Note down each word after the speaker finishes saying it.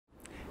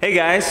Hey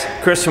guys,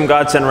 Chris from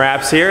Godsend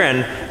Wraps here,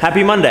 and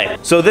happy Monday.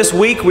 So this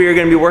week we are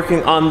going to be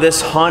working on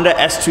this Honda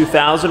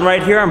S2000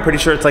 right here. I'm pretty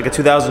sure it's like a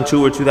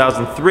 2002 or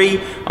 2003.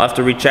 I'll have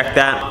to recheck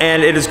that.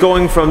 And it is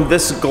going from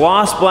this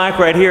gloss black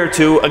right here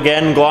to,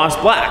 again, gloss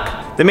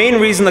black. The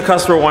main reason the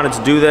customer wanted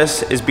to do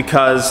this is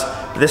because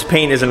this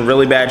paint is in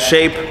really bad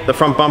shape. The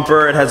front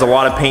bumper, it has a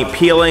lot of paint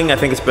peeling. I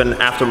think it's been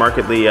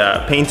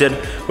aftermarketly painted,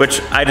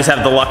 which I just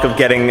have the luck of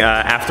getting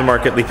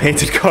aftermarketly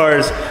painted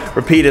cars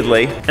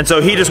repeatedly. And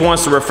so he just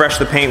wants to refresh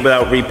the paint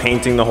without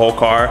repainting the whole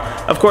car.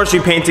 Of course,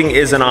 repainting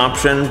is an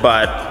option,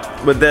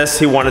 but with this,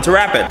 he wanted to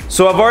wrap it.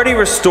 So I've already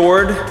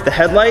restored the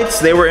headlights.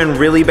 They were in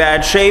really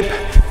bad shape,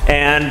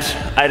 and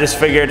I just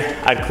figured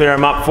I'd clear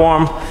them up for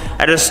him.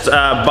 I just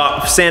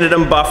sanded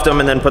them, buffed them,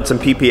 and then put some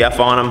PPF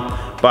on them.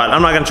 But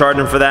I'm not gonna charge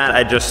him for that.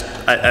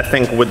 I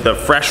think with the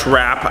fresh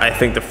wrap, I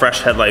think the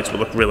fresh headlights would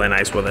look really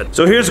nice with it.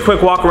 So here's a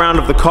quick walk around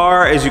of the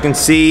car. As you can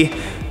see,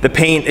 the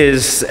paint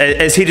is,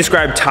 as he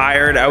described,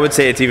 tired. I would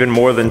say it's even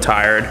more than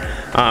tired.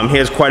 He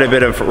has quite a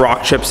bit of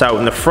rock chips out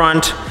in the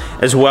front,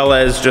 as well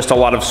as just a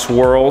lot of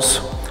swirls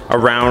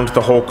around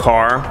the whole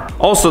car.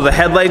 Also, the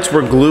headlights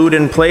were glued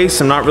in place.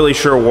 I'm not really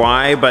sure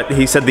why, but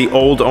he said the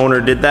old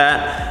owner did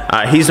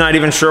that. He's not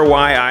even sure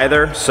why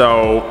either,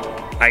 so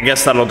I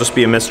guess that'll just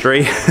be a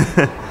mystery.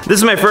 This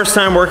is my first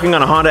time working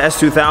on a Honda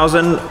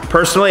S2000.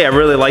 Personally, I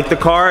really like the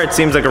car. It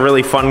seems like a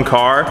really fun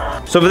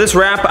car. So for this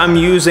wrap, I'm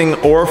using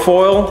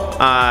Orafol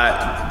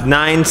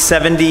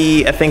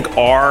 970, I think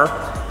R,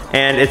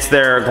 and it's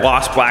their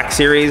gloss black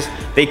series.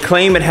 They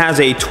claim it has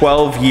a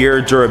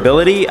 12-year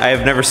durability. I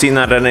have never seen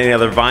that on any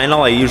other vinyl.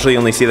 I usually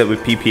only see that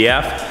with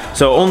PPF.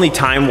 So only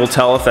time will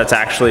tell if that's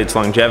actually its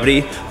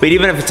longevity. But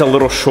even if it's a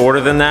little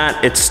shorter than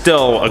that, it's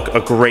still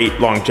a great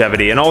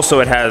longevity. And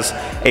also it has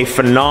a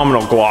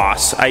phenomenal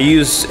gloss.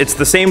 It's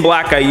the same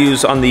black I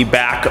use on the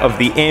back of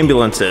the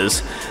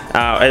ambulances,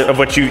 of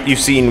which you've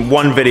seen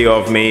one video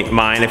of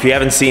mine. If you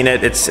haven't seen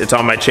it, it's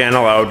on my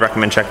channel. I would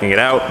recommend checking it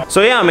out.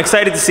 So yeah, I'm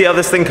excited to see how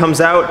this thing comes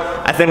out.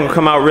 I think it'll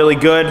come out really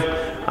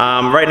good.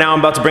 Right now I'm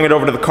about to bring it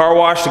over to the car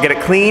wash to get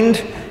it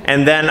cleaned,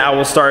 and then I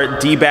will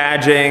start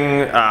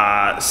debadging,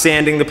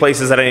 sanding the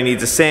places that I need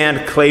to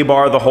sand, clay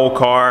bar the whole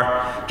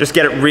car, just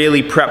get it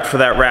really prepped for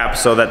that wrap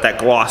so that that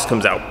gloss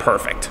comes out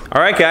perfect.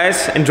 All right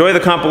guys, enjoy the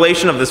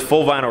compilation of this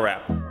full vinyl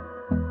wrap.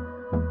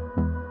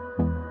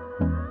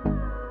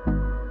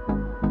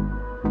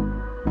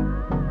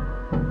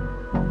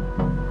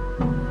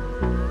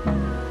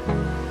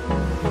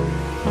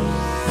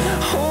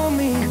 Hold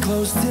me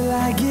close till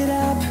I get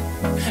up.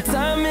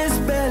 Time is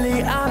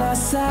barely on our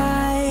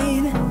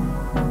side.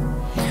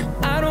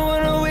 I don't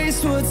wanna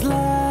waste what's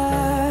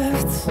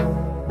left.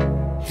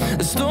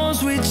 The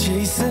storms we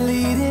chase are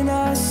leading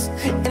us,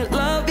 and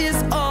love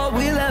is all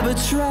we'll ever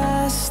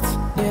trust.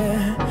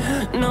 Yeah,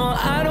 no,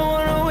 I don't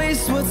wanna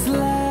waste what's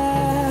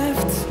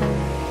left.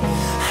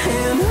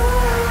 And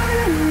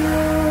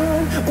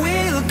on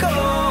we'll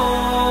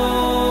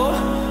go,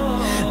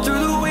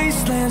 through the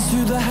wastelands,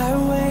 through the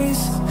highways,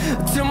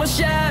 till my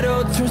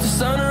shadow turns to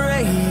sun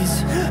rays.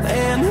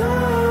 And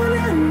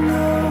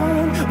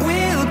on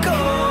we'll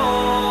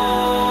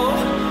go,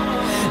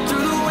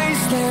 through the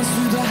wastelands,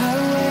 through the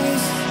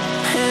highways,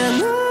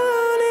 and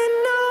on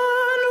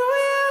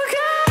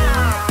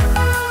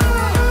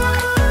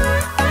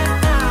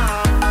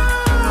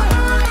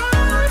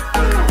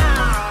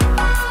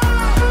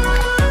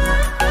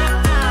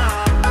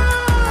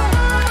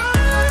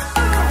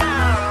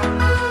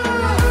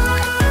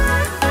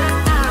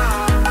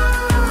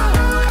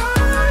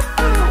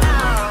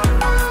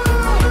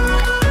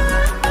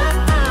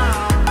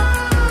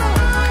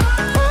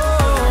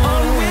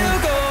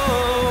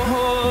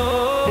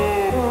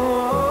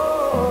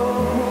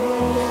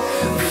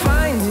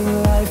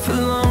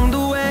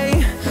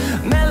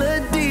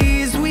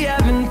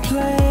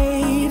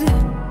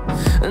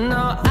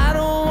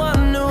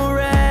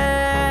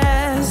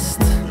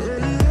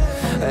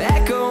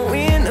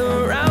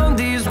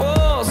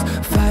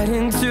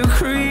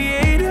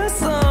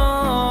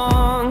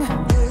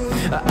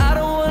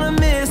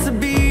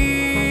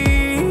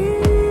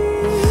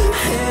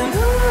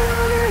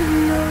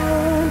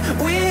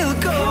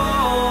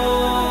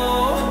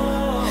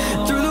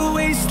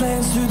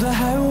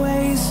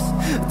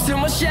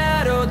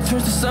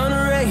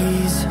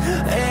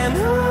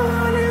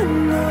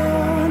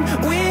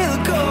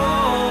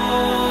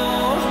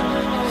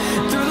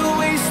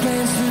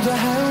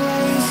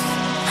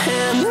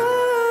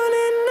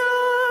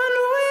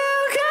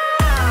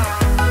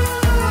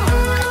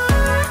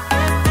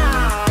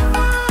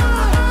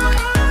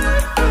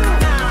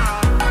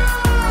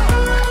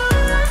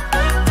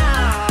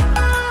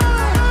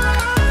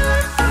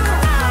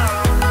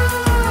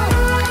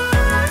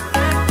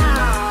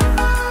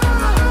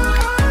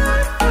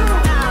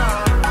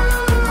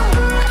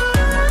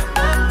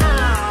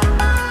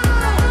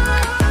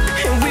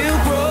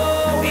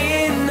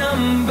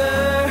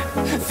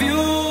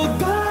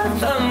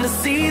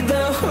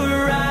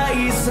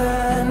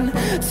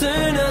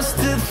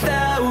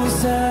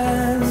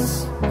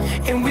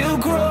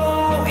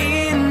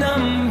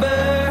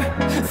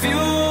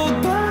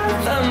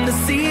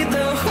see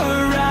the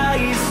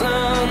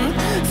horizon,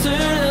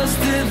 turn us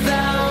to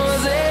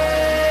thousands.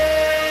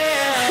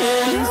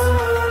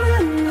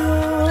 And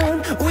on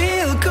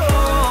we'll go,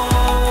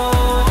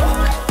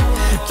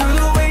 through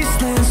the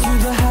wastelands,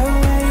 through the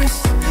highways,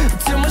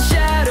 till my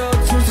shadow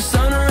turns to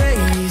sun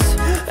rays.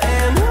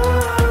 And on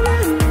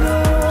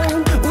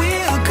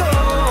we'll go,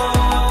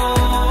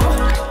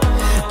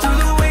 through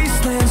the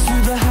wastelands,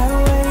 through the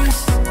highways.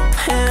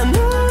 And on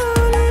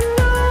we'll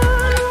go.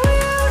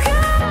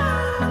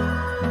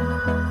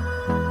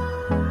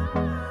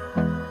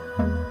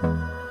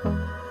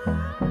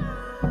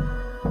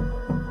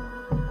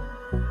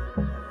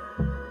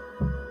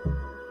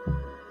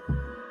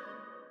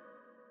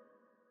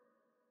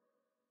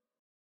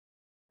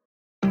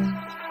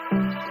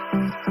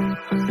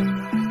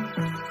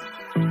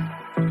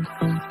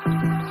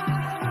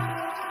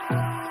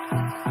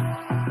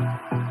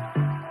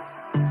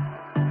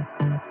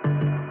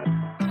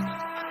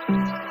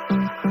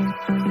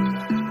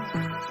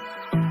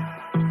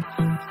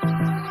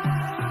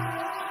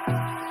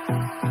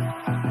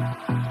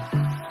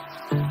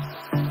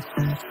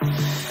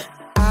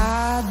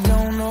 I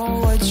don't know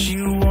what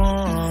you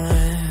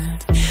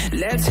want.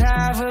 Let's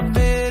have a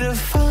bit of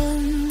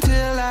fun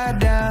till I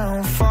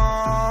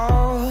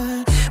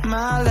downfall.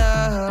 My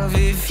love,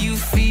 if you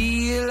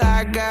feel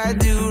like I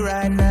do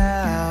right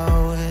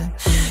now,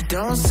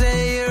 don't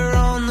say you're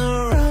on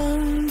the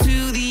run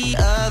to the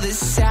other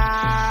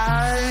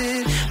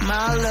side.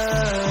 My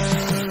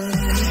love,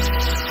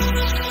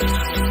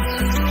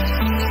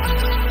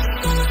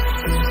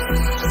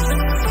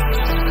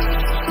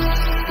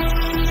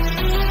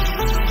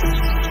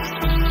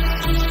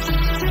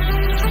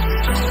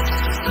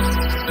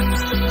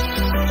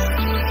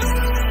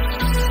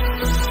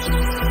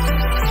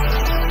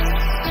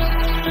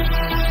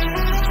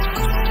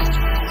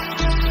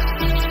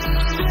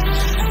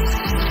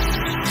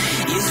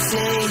 you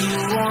say you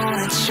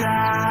wanna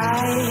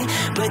try,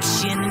 but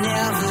you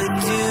never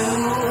do.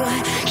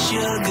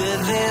 Sugar,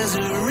 there's a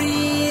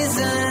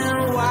reason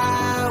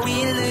why we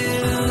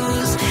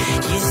lose.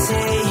 You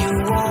say you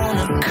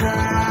wanna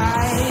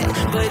cry,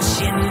 but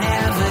you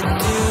never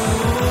do.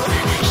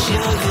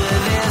 Sugar,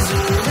 there's a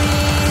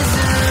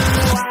reason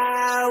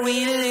why we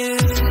lose.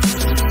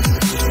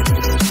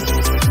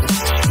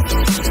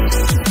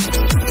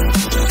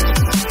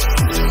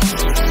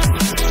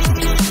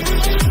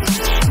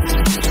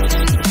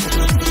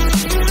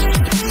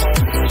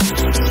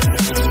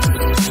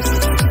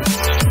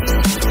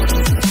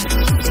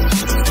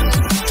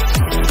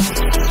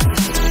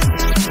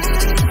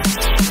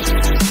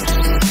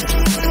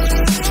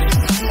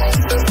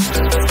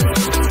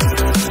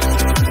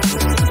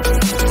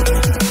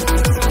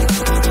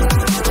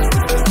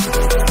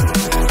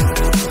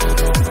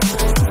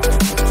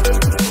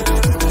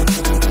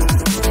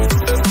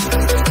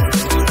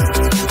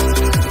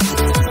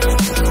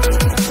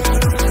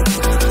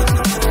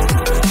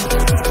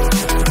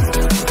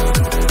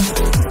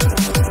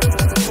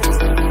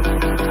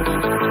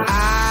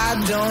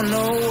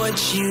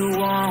 You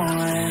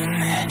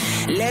want.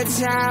 Let's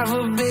have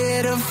a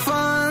bit of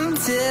fun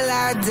till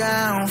I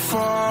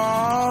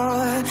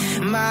downfall.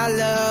 My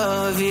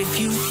love, if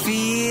you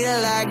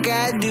feel like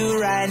I do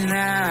right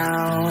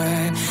now,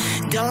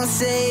 don't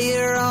say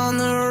you're on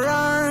the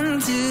run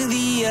to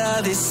the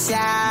other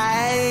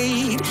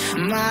side.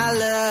 My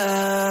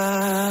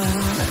love,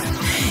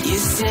 you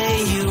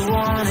say you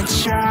wanna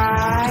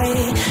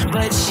try,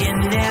 but you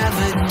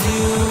never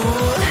do.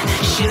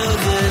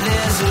 Sugar,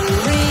 there's a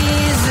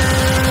reason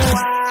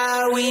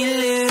why we lose.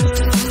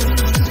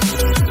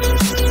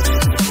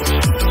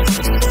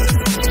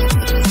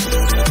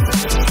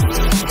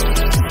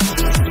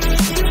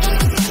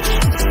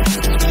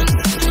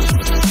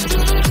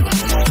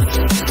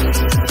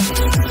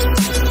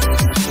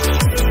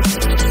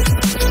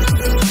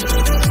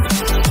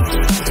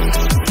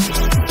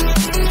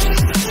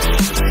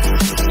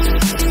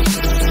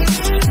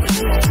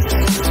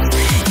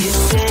 You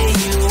say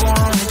you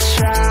wanna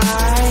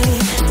try,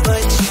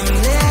 but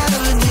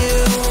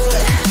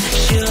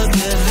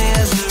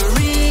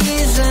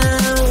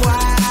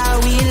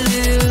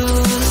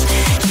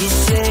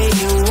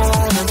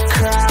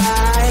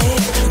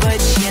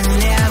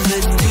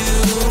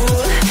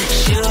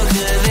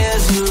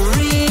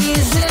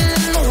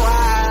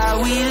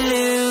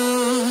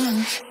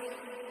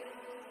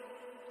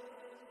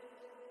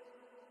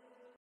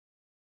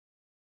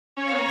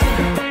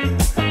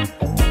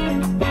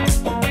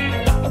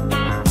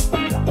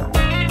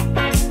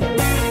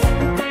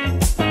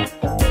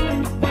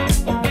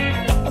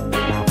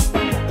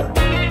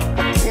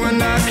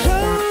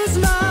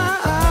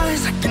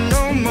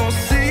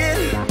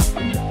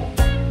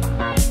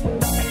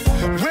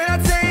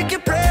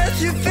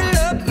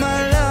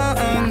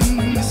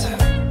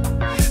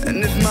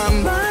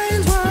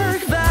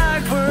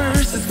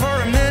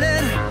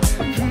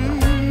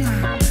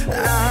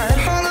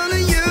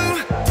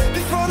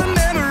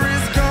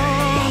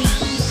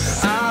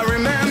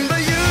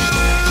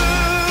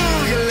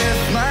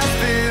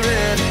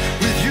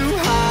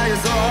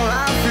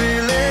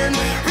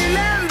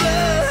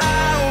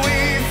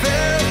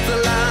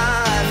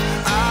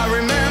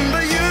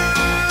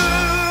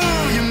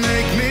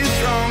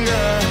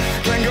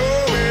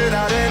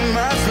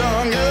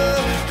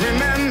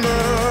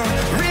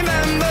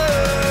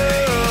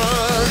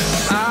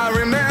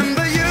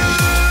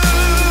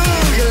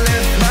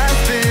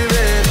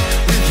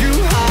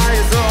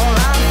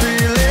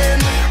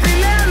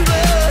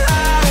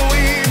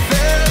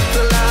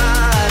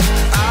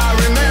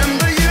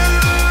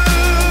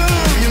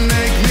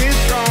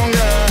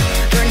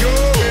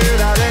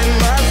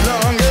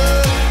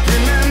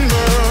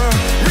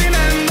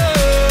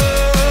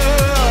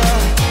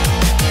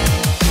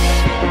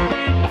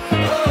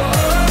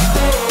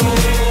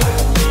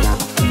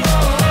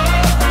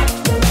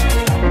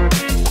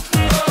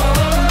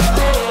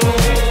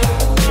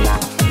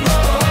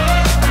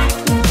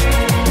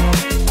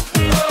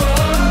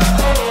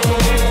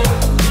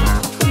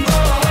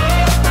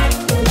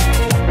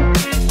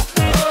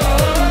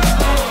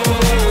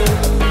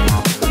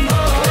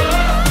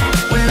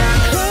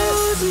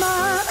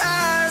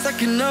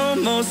can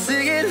almost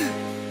see it.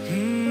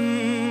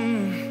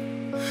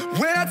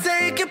 When I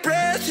take a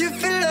breath, you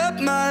fill up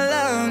my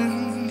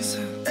lungs.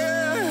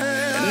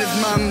 And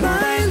if my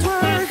mind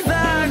works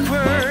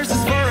backwards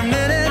just for a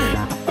minute,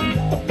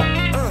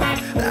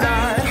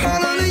 I'd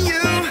hold on to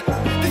you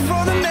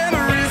before the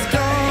memory's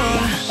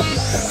gone.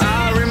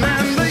 I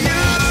remember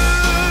you,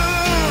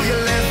 you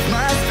lift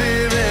my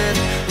spirit.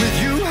 With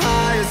you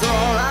high is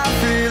all I'm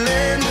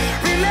feeling.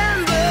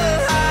 Remember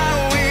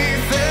how we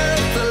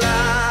felt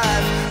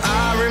alive.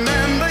 I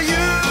remember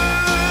you,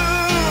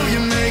 you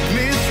make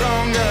me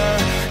stronger.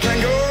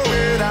 Can't go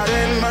without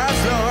it much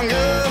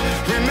longer.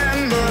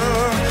 Remember,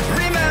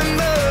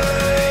 remember,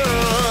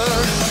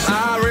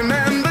 I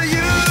remember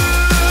you,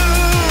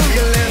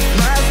 you lift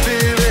my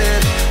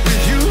spirit.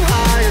 With you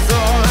high is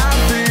all I'm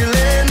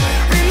feeling.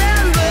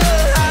 Remember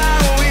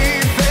how we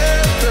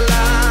felt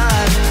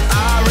alive.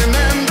 I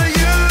remember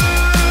you,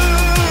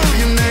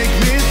 you make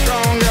me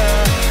stronger.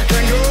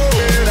 Can't go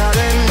without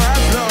it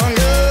much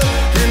longer.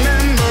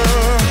 Remember,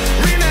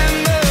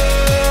 remember.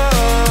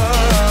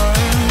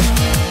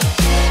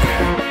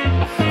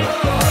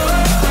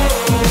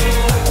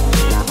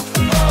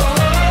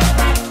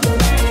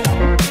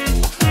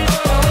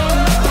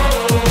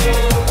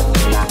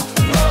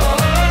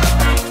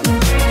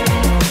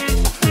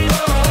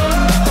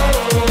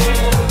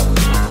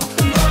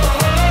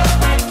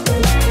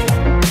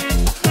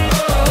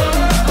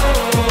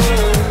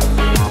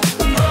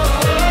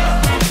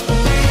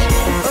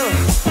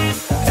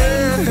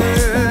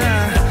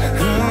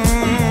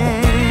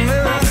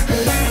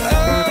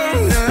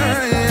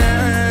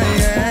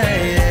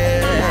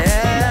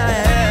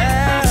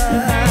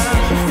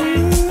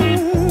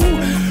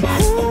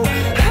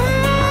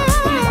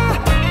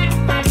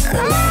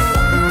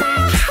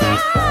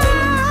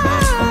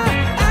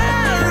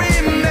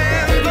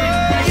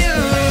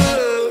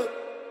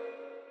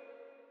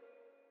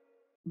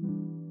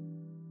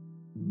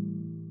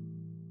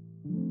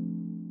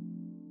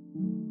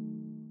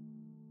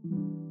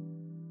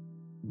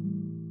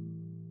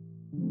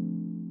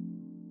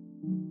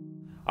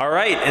 All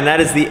right, and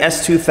that is the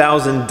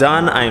S2000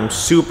 done. I am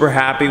super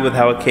happy with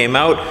how it came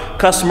out.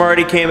 Customer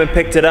already came and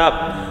picked it up,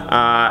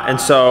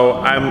 and so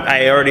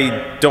I already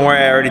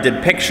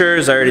did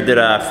pictures. I already did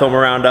a film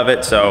around of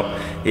it, so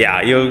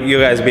yeah, you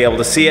guys will be able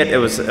to see it. It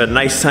was a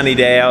nice sunny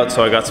day out,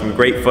 so I got some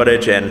great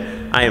footage,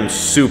 and I am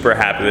super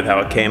happy with how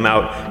it came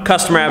out.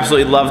 Customer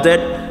absolutely loved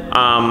it.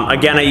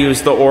 Again, I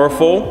used the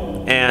Orafol.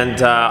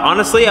 And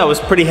honestly, I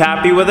was pretty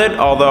happy with it,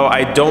 although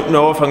I don't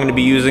know if I'm going to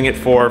be using it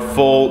for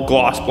full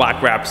gloss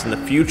black wraps in the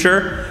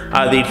future.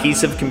 The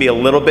adhesive can be a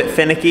little bit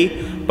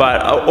finicky,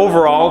 but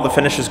overall the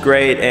finish is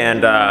great,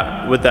 and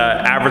with the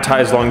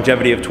advertised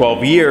longevity of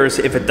 12 years,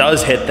 if it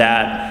does hit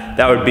that,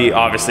 that would be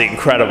obviously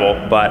incredible.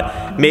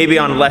 But maybe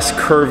on less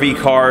curvy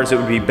cars it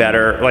would be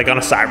better, like on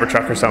a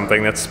Cybertruck or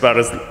something. That's about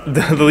as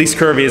the least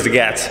curvy as it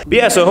gets. But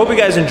yeah, so I hope you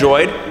guys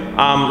enjoyed.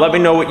 Let me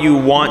know what you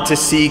want to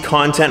see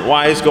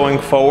content-wise going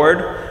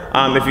forward.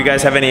 If you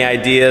guys have any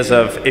ideas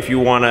of if you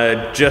want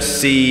to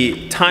just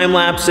see time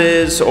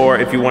lapses, or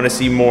if you want to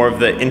see more of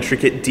the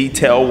intricate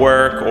detail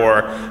work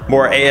or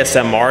more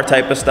ASMR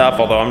type of stuff,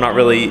 although I'm not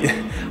really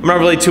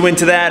too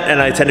into that, and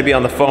I tend to be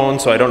on the phone,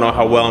 so I don't know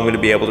how well I'm going to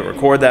be able to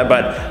record that,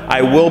 but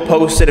I will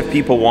post it if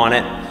people want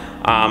it.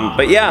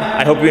 But yeah,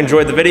 I hope you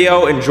enjoyed the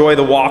video, enjoy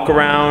the walk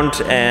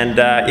around, and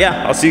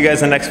yeah, I'll see you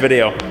guys in the next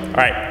video. All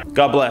right,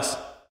 God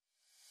bless.